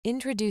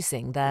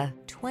Introducing the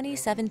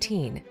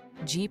 2017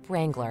 Jeep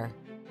Wrangler.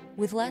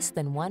 With less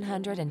than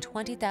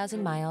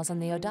 120,000 miles on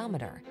the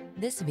odometer,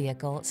 this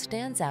vehicle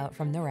stands out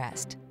from the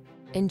rest.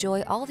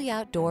 Enjoy all the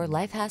outdoor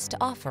life has to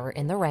offer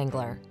in the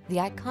Wrangler, the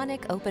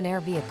iconic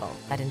open-air vehicle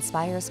that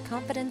inspires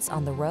confidence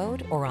on the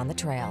road or on the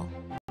trail.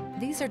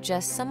 These are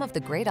just some of the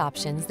great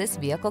options this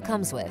vehicle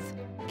comes with: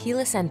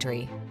 keyless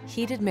entry,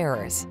 heated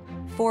mirrors,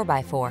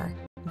 4x4,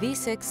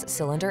 V6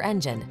 cylinder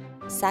engine,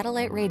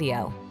 satellite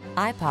radio,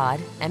 iPod,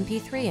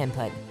 MP3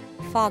 input,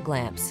 fog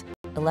lamps,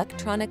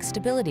 electronic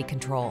stability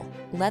control,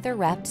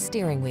 leather-wrapped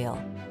steering wheel,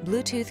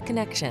 Bluetooth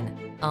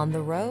connection. On the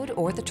road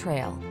or the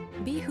trail,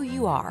 be who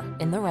you are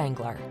in the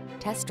Wrangler.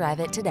 Test drive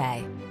it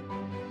today.